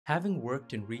Having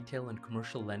worked in retail and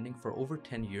commercial lending for over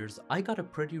 10 years, I got a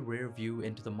pretty rare view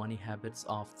into the money habits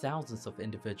of thousands of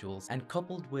individuals, and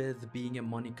coupled with being a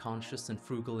money conscious and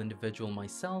frugal individual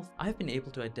myself, I've been able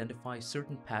to identify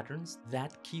certain patterns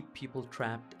that keep people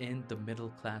trapped in the middle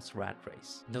class rat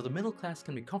race. Now, the middle class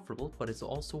can be comfortable, but it's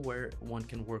also where one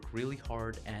can work really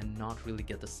hard and not really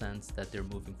get the sense that they're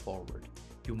moving forward.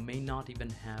 You may not even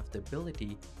have the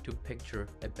ability to picture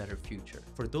a better future.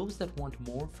 For those that want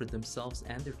more for themselves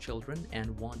and their children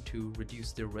and want to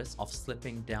reduce their risk of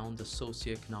slipping down the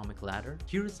socioeconomic ladder,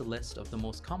 here is a list of the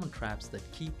most common traps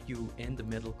that keep you in the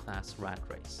middle class rat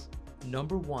race.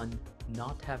 Number 1,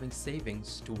 not having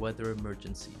savings to weather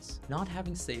emergencies. Not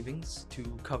having savings to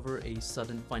cover a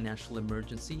sudden financial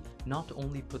emergency not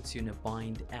only puts you in a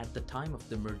bind at the time of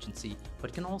the emergency,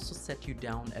 but can also set you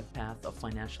down a path of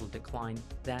financial decline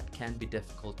that can be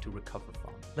difficult to recover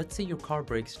from. Let's say your car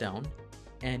breaks down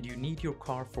and you need your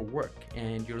car for work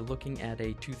and you're looking at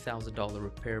a $2,000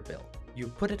 repair bill. You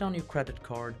put it on your credit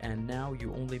card and now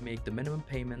you only make the minimum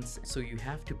payments, so you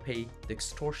have to pay the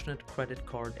extortionate credit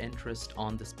card interest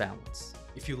on this balance.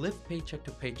 If you live paycheck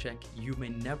to paycheck, you may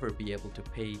never be able to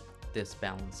pay this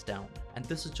balance down. And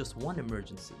this is just one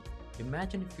emergency.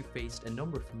 Imagine if you faced a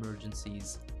number of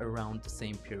emergencies around the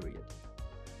same period.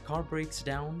 Car breaks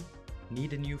down,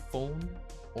 need a new phone,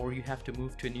 or you have to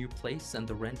move to a new place and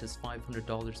the rent is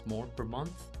 $500 more per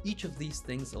month. Each of these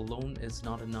things alone is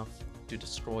not enough to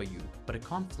destroy you, but a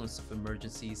confluence of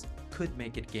emergencies could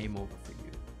make it game over for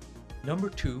you. Number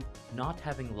 2, not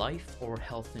having life or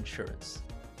health insurance.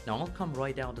 Now, I'll come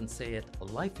right out and say it,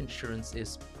 life insurance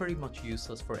is pretty much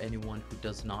useless for anyone who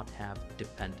does not have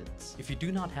dependents. If you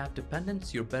do not have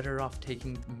dependents, you're better off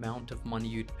taking the amount of money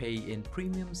you'd pay in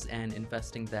premiums and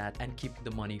investing that and keeping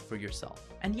the money for yourself.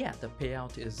 And yeah, the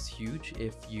payout is huge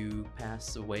if you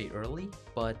pass away early,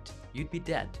 but you'd be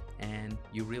dead and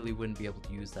you really wouldn't be able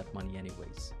to use that money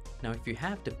anyways. Now, if you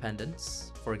have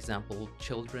dependents, for example,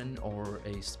 children or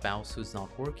a spouse who's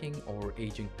not working or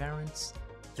aging parents,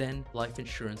 then life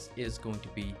insurance is going to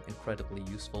be incredibly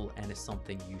useful and is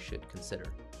something you should consider.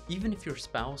 Even if your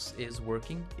spouse is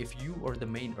working, if you are the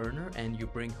main earner and you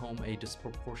bring home a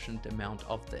disproportionate amount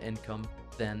of the income,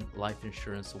 then life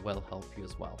insurance will help you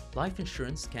as well. Life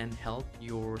insurance can help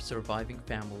your surviving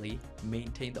family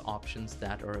maintain the options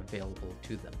that are available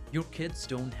to them. Your kids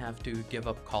don't have to give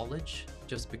up college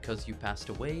just because you passed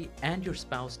away, and your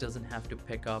spouse doesn't have to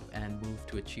pick up and move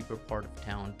to a cheaper part of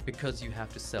town because you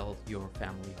have to sell your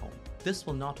family home. This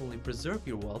will not only preserve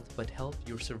your wealth, but help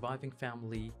your surviving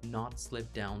family not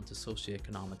slip down the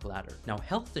socioeconomic ladder. Now,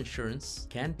 health insurance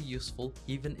can be useful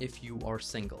even if you are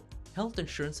single. Health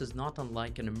insurance is not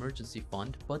unlike an emergency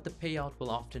fund, but the payout will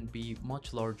often be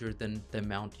much larger than the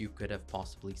amount you could have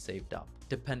possibly saved up,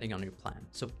 depending on your plan.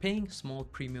 So paying small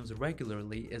premiums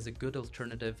regularly is a good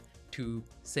alternative to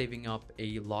saving up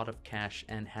a lot of cash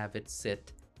and have it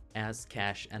sit as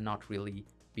cash and not really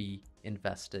be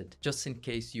invested, just in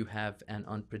case you have an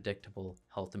unpredictable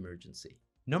health emergency.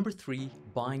 Number 3,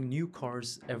 buying new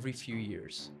cars every few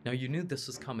years. Now, you knew this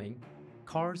was coming.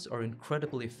 Cars are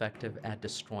incredibly effective at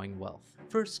destroying wealth.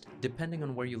 First, depending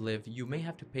on where you live, you may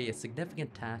have to pay a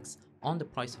significant tax on the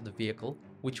price of the vehicle,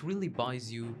 which really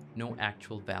buys you no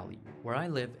actual value. Where I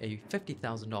live, a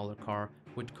 $50,000 car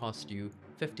would cost you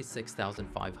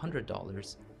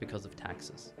 $56,500 because of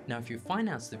taxes. Now, if you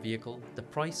finance the vehicle, the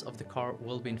price of the car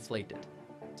will be inflated.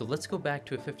 So let's go back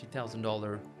to a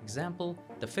 $50,000 example.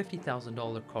 The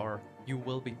 $50,000 car, you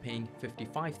will be paying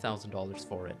 $55,000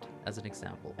 for it, as an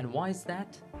example. And why is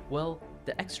that? Well,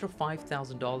 the extra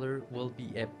 $5,000 will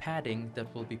be a padding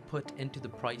that will be put into the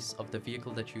price of the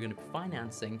vehicle that you're going to be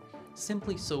financing,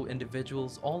 simply so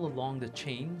individuals all along the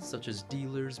chain, such as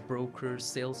dealers, brokers,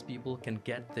 salespeople, can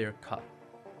get their cut.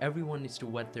 Everyone needs to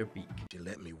wet their beak. You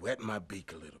let me wet my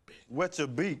beak a little bit. Wet your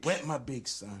beak. Wet my beak,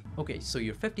 son. Okay, so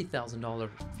your $50,000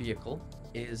 vehicle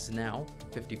is now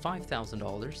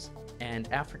 $55,000,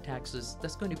 and after taxes,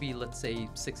 that's going to be, let's say,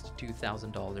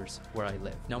 $62,000 where I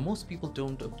live. Now, most people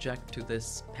don't object to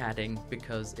this padding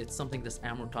because it's something that's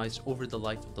amortized over the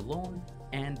life of the loan,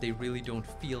 and they really don't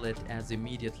feel it as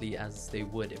immediately as they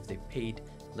would if they paid,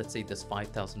 let's say, this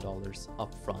 $5,000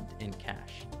 upfront in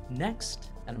cash.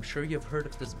 Next, and I'm sure you've heard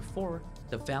of this before,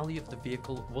 the value of the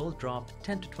vehicle will drop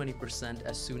 10 to 20%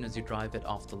 as soon as you drive it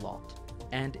off the lot.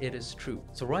 And it is true.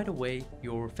 So right away,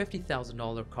 your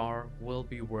 $50,000 car will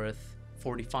be worth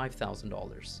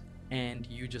 $45,000. and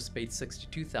you just paid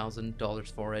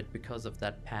 $62,000 for it because of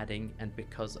that padding and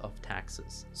because of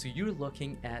taxes. So you're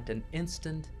looking at an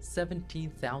instant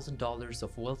 $17,000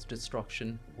 of wealth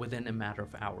destruction within a matter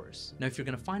of hours. Now, if you're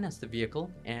going to finance the vehicle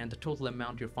and the total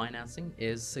amount you're financing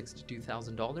is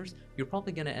 $62,000, you're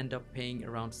probably going to end up paying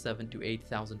around $7,000 to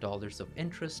 $8,000 of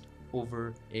interest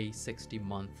over a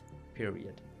 60-month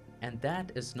period. And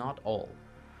that is not all.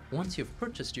 Once you've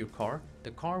purchased your car,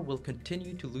 the car will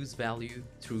continue to lose value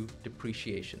through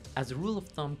depreciation. As a rule of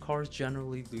thumb, cars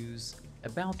generally lose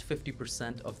about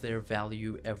 50% of their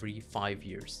value every 5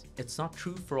 years. It's not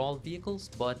true for all vehicles,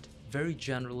 but very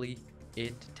generally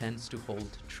it tends to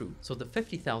hold true. So the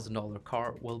 $50,000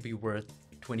 car will be worth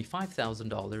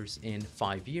 $25,000 in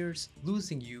 5 years,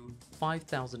 losing you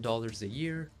 $5,000 a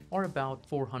year, or about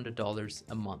 $400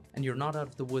 a month. And you're not out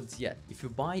of the woods yet. If you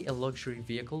buy a luxury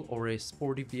vehicle or a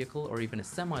sporty vehicle or even a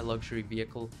semi-luxury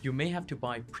vehicle, you may have to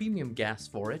buy premium gas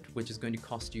for it, which is going to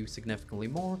cost you significantly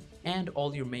more, and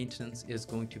all your maintenance is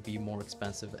going to be more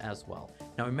expensive as well.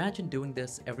 Now imagine doing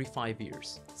this every 5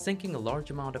 years, sinking a large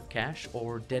amount of cash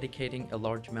or dedicating a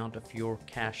large amount of your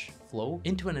cash flow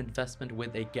into an investment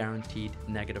with a guaranteed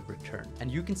negative return.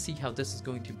 And you can see how this is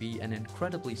going to be an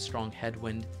incredibly strong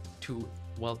headwind to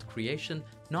wealth creation,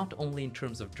 not only in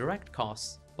terms of direct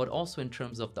costs, but also in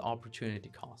terms of the opportunity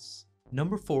costs.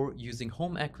 Number 4, using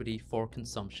home equity for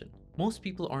consumption. Most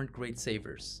people aren't great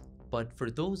savers, but for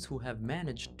those who have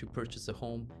managed to purchase a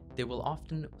home, they will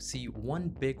often see one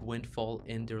big windfall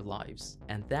in their lives,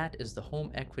 and that is the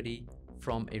home equity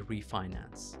from a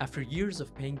refinance. After years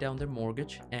of paying down their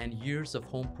mortgage and years of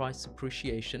home price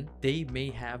appreciation, they may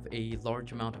have a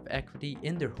large amount of equity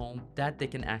in their home that they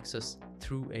can access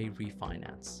through a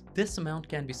refinance. This amount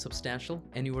can be substantial,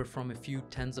 anywhere from a few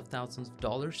tens of thousands of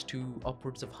dollars to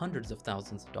upwards of hundreds of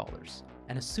thousands of dollars.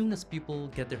 And as soon as people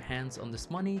get their hands on this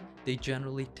money, they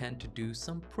generally tend to do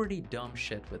some pretty dumb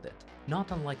shit with it.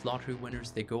 Not unlike lottery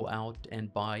winners, they go out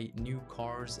and buy new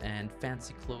cars and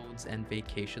fancy clothes and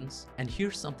vacations. And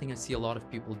here's something I see a lot of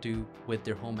people do with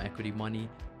their home equity money.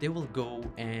 They will go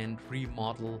and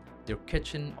remodel their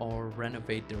kitchen or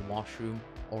renovate their washroom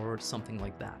or something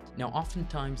like that. Now,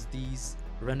 oftentimes these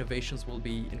renovations will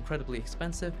be incredibly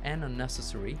expensive and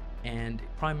unnecessary, and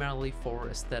primarily for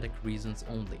aesthetic reasons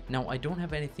only. Now, I don't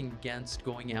have anything against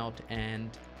going out and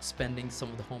spending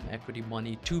some of the home equity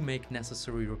money to make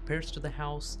necessary repairs to the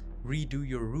house, redo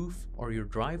your roof or your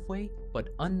driveway, but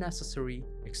unnecessary,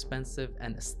 expensive,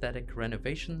 and aesthetic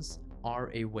renovations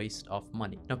are a waste of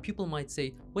money. Now, people might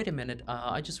say, wait a minute,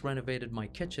 I just renovated my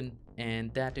kitchen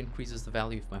and that increases the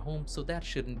value of my home, so that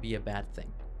shouldn't be a bad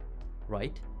thing,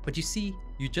 right? But you see,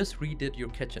 you just redid your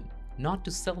kitchen, not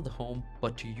to sell the home,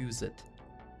 but to use it.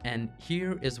 And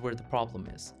here is where the problem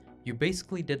is. You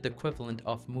basically did the equivalent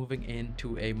of moving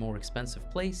into a more expensive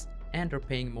place and are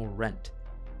paying more rent.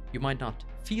 You might not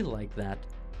feel like that,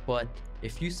 but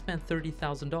if you spend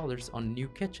 $30,000 on a new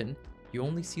kitchen, you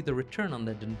only see the return on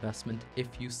that investment if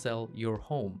you sell your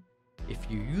home. If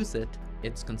you use it,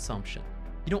 it's consumption.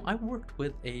 You know, I worked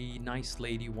with a nice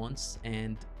lady once,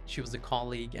 and she was a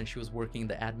colleague and she was working in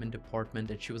the admin department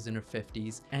and she was in her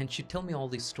 50s, and she'd tell me all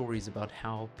these stories about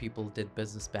how people did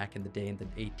business back in the day in the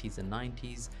 80s and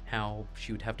 90s, how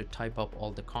she would have to type up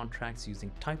all the contracts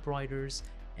using typewriters,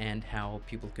 and how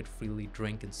people could freely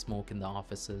drink and smoke in the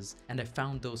offices, and I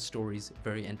found those stories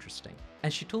very interesting.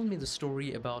 And she told me the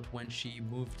story about when she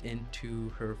moved into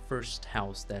her first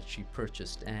house that she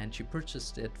purchased, and she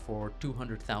purchased it for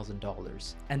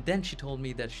 $200,000. And then she told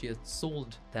me that she had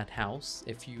sold that house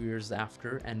a few years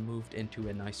after and moved into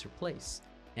a nicer place.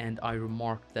 And I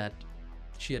remarked that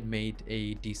she had made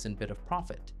a decent bit of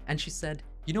profit. And she said,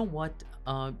 you know what,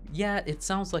 yeah, it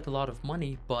sounds like a lot of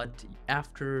money, but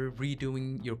after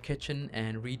redoing your kitchen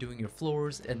and redoing your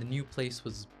floors, and the new place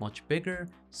was much bigger,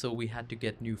 so we had to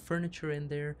get new furniture in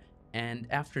there, and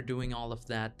after doing all of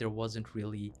that, there wasn't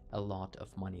really a lot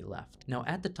of money left. Now,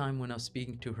 at the time when I was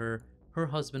speaking to her, her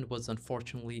husband was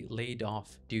unfortunately laid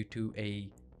off due to a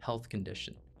health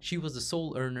condition. She was the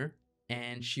sole earner,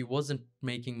 and she wasn't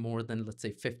making more than, let's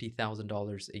say,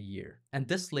 $50,000 a year. And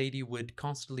this lady would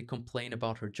constantly complain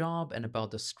about her job and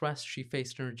about the stress she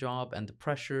faced in her job and the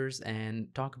pressures, and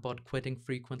talk about quitting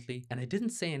frequently. And I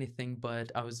didn't say anything,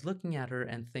 but I was looking at her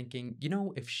and thinking, you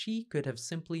know, if she could have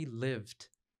simply lived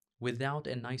without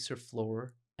a nicer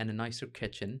floor and a nicer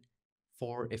kitchen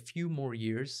for a few more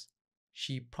years,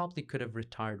 she probably could have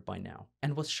retired by now.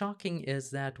 And what's shocking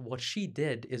is that what she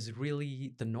did is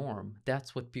really the norm.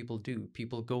 That's what people do.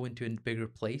 People go into a bigger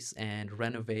place and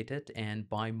renovate it and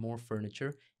buy more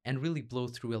furniture and really blow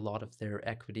through a lot of their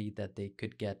equity that they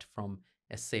could get from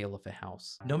a sale of a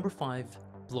house. Number 5,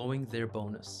 blowing their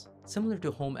bonus. Similar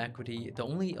to home equity, the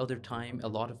only other time a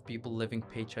lot of people living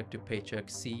paycheck to paycheck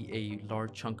see a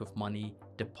large chunk of money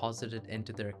deposited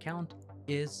into their account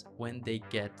is when they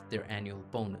get their annual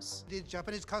bonus. The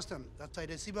Japanese custom, that's a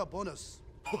receiver bonus.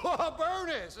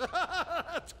 Bonus!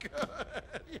 That's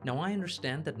good. Now I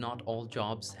understand that not all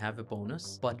jobs have a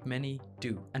bonus, but many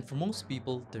do. And for most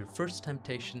people, their first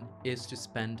temptation is to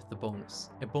spend the bonus.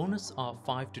 A bonus of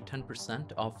 5 to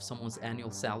 10% of someone's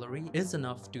annual salary is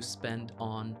enough to spend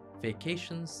on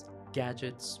vacations,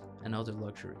 gadgets, and other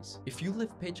luxuries. If you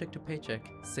live paycheck to paycheck,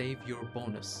 save your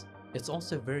bonus. It's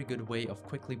also a very good way of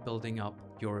quickly building up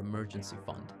your emergency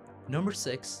fund. Number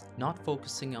 6, not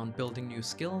focusing on building new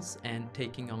skills and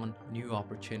taking on new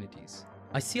opportunities.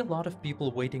 I see a lot of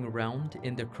people waiting around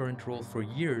in their current role for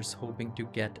years hoping to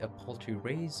get a paltry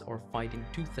raise or fighting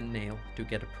tooth and nail to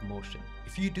get a promotion.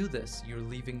 If you do this, you're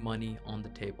leaving money on the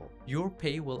table. Your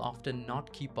pay will often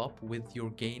not keep up with your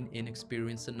gain in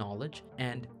experience and knowledge,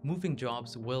 and moving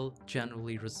jobs will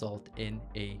generally result in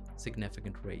a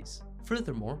significant raise.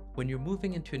 Furthermore, when you're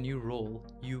moving into a new role,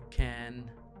 you can,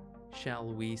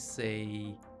 shall we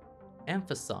say,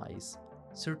 emphasize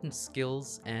certain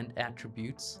skills and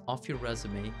attributes of your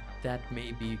resume that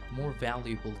may be more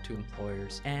valuable to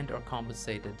employers and are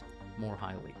compensated more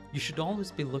highly. You should always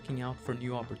be looking out for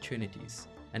new opportunities.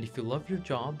 And if you love your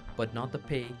job but not the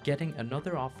pay, getting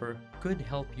another offer could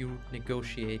help you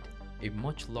negotiate a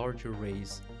much larger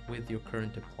raise with your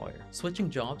current employer. Switching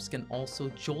jobs can also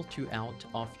jolt you out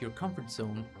of your comfort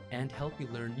zone and help you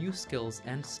learn new skills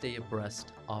and stay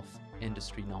abreast of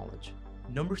industry knowledge.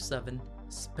 Number 7,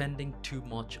 spending too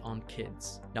much on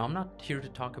kids. Now, I'm not here to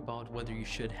talk about whether you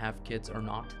should have kids or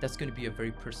not. That's going to be a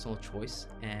very personal choice,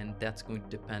 and that's going to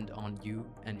depend on you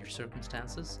and your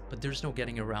circumstances. But there's no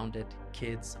getting around it.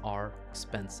 Kids are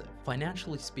expensive.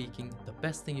 Financially speaking, the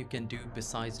best thing you can do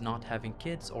besides not having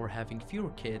kids or having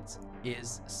fewer kids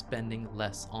is spending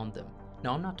less on them.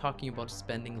 Now, I'm not talking about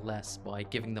spending less by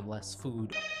giving them less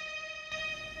food.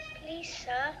 Please,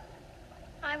 sir,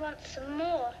 I want some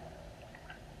more.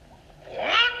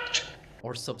 What?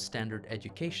 Or substandard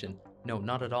education. No,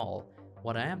 not at all.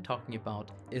 What I am talking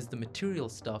about is the material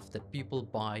stuff that people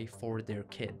buy for their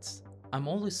kids. I'm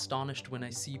always astonished when I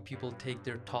see people take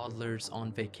their toddlers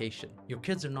on vacation. Your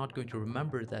kids are not going to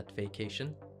remember that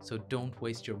vacation, so don't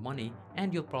waste your money,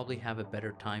 and you'll probably have a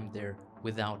better time there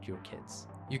without your kids.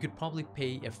 You could probably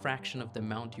pay a fraction of the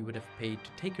amount you would have paid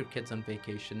to take your kids on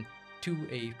vacation to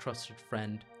a trusted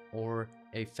friend or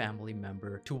a family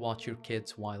member to watch your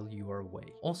kids while you are away.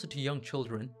 Also, to young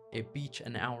children, a beach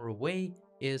an hour away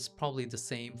is probably the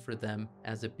same for them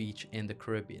as a beach in the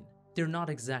Caribbean. They're not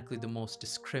exactly the most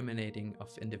discriminating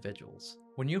of individuals.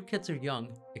 When your kids are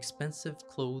young, expensive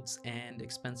clothes and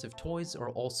expensive toys are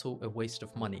also a waste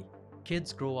of money.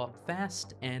 Kids grow up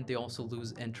fast and they also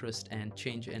lose interest and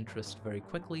change interest very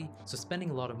quickly, so spending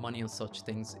a lot of money on such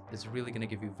things is really going to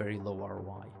give you very low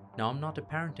ROI. Now, I'm not a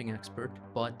parenting expert,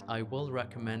 but I will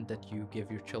recommend that you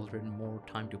give your children more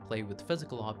time to play with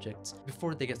physical objects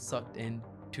before they get sucked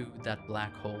into that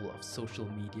black hole of social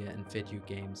media and video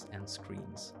games and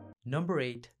screens. Number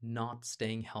 8, not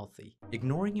staying healthy.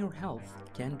 Ignoring your health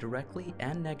can directly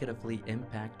and negatively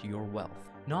impact your wealth.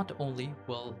 Not only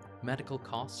will medical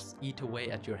costs eat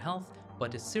away at your health,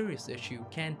 but a serious issue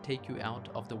can take you out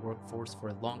of the workforce for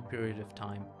a long period of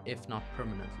time, if not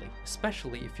permanently,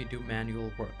 especially if you do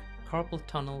manual work. Carpal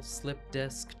tunnel, slip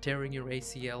disc, tearing your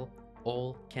ACL,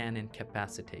 all can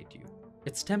incapacitate you.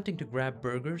 It's tempting to grab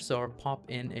burgers or pop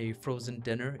in a frozen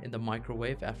dinner in the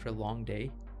microwave after a long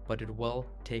day, but it will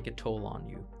take a toll on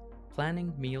you.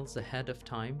 Planning meals ahead of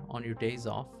time on your days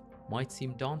off might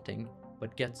seem daunting,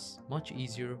 but gets much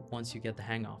easier once you get the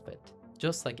hang of it,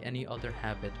 just like any other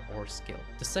habit or skill.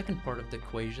 The second part of the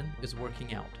equation is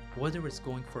working out. Whether it's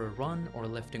going for a run or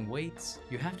lifting weights,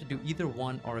 you have to do either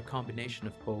one or a combination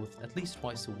of both at least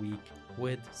twice a week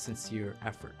with sincere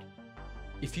effort.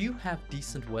 If you have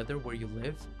decent weather where you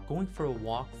live, going for a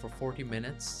walk for 40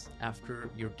 minutes after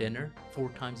your dinner 4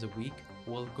 times a week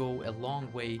will go a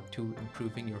long way to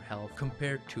improving your health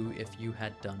compared to if you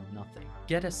had done nothing.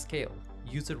 Get a scale.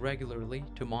 Use it regularly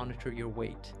to monitor your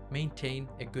weight. Maintain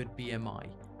a good BMI.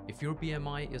 If your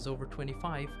BMI is over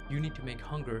 25, you need to make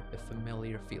hunger a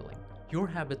familiar feeling. Your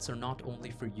habits are not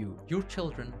only for you. Your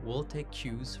children will take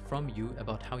cues from you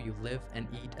about how you live and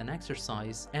eat and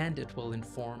exercise, and it will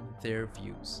inform their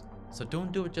views. So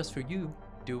don't do it just for you,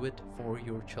 do it for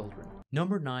your children.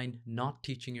 Number 9, not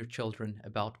teaching your children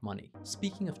about money.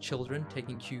 Speaking of children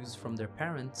taking cues from their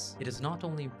parents, it is not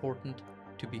only important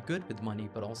to be good with money,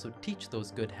 but also teach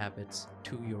those good habits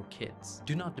to your kids.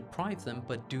 Do not deprive them,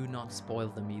 but do not spoil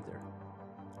them either.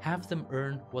 Have them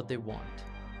earn what they want.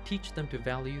 Teach them to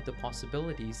value the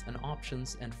possibilities and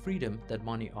options and freedom that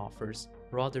money offers,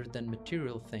 rather than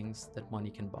material things that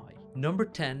money can buy. Number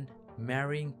 10,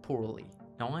 marrying poorly.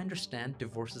 Now I understand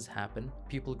divorces happen,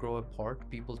 people grow apart,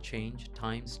 people change,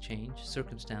 times change,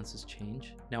 circumstances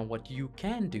change. Now what you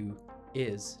can do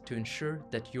is to ensure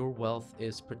that your wealth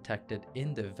is protected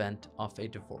in the event of a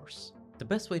divorce. The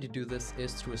best way to do this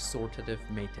is through assortative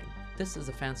mating. This is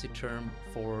a fancy term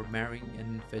for marrying an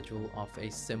individual of a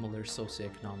similar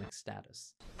socioeconomic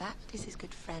status. That is his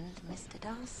good friend, Mr.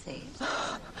 Darcy.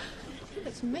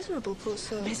 It's miserable, poor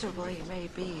soul. Miserable he may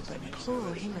be, but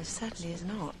poor he most certainly is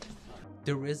not.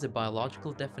 There is a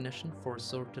biological definition for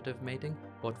assortative mating,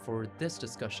 but for this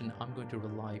discussion, I'm going to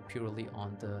rely purely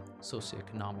on the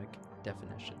socioeconomic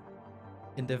definition.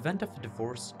 In the event of a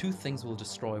divorce, two things will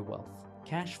destroy wealth: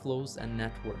 cash flows and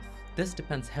net worth. This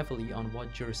depends heavily on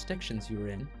what jurisdictions you're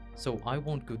in, so I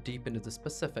won't go deep into the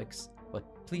specifics, but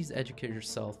please educate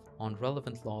yourself on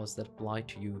relevant laws that apply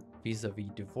to you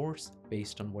vis-a-vis divorce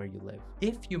based on where you live.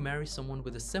 If you marry someone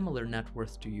with a similar net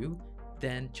worth to you,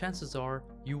 then chances are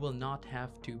you will not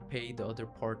have to pay the other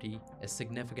party a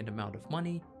significant amount of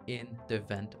money in the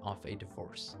event of a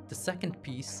divorce. The second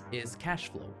piece is cash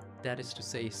flow, that is to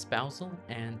say spousal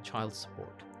and child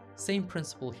support. Same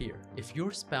principle here. If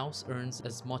your spouse earns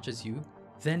as much as you,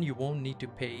 then you won't need to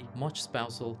pay much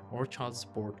spousal or child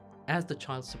support, as the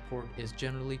child support is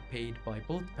generally paid by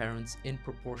both parents in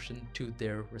proportion to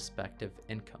their respective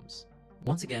incomes.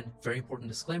 Once again, very important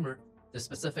disclaimer, the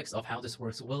specifics of how this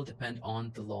works will depend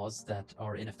on the laws that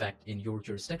are in effect in your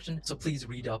jurisdiction, so please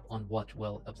read up on what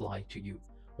will apply to you.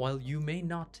 While you may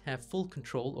not have full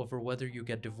control over whether you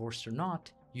get divorced or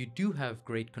not, you do have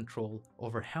great control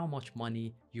over how much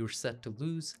money you're set to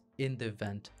lose in the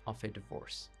event of a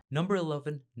divorce. Number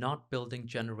 11, not building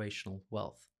generational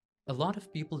wealth. A lot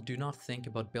of people do not think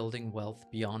about building wealth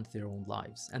beyond their own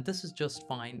lives, and this is just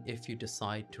fine if you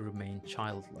decide to remain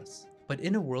childless. But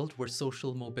in a world where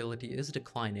social mobility is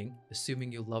declining,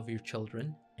 assuming you love your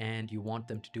children and you want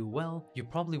them to do well, you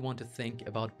probably want to think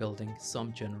about building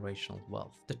some generational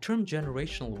wealth. The term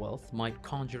generational wealth might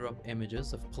conjure up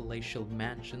images of palatial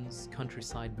mansions,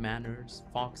 countryside manors,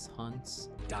 fox hunts,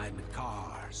 Diamond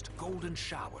cars to golden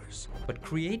showers. but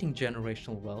creating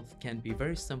generational wealth can be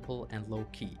very simple and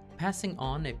low-key. Passing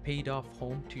on a paid-off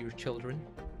home to your children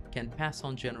can pass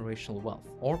on generational wealth,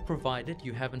 or provided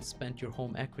you haven't spent your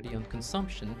home equity on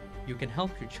consumption, you can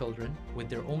help your children with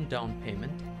their own down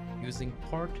payment using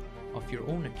part of your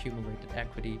own accumulated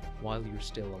equity while you're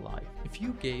still alive. If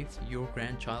you gave your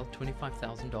grandchild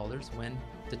 $25,000 when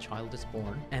the child is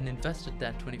born and invested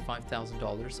that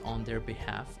 $25,000 on their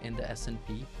behalf in the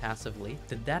S&P passively,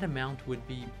 then that amount would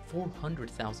be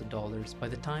 $400,000 by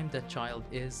the time that child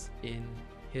is in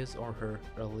his or her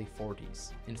early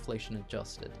 40s, inflation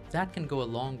adjusted. That can go a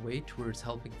long way towards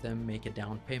helping them make a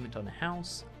down payment on a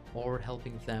house or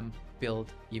helping them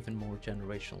build even more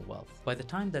generational wealth. By the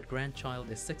time that grandchild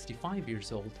is 65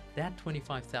 years old, that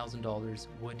 $25,000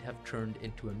 would have turned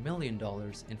into $1 million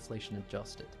inflation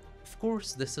adjusted. Of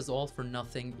course, this is all for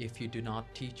nothing if you do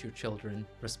not teach your children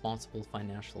responsible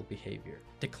financial behavior.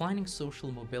 Declining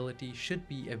social mobility should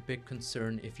be a big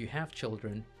concern if you have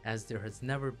children, as there has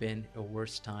never been a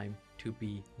worse time to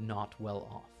be not well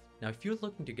off. Now, if you're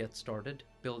looking to get started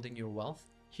building your wealth,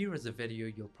 here is a video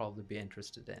you'll probably be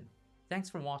interested in.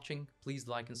 Thanks for watching. Please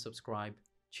like and subscribe.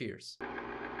 Cheers.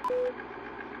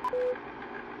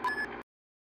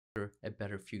 A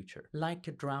better future. Like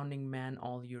a drowning man,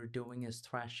 all you're doing is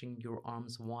thrashing your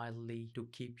arms wildly to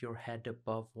keep your head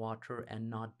above water and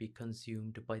not be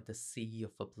consumed by the sea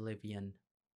of oblivion.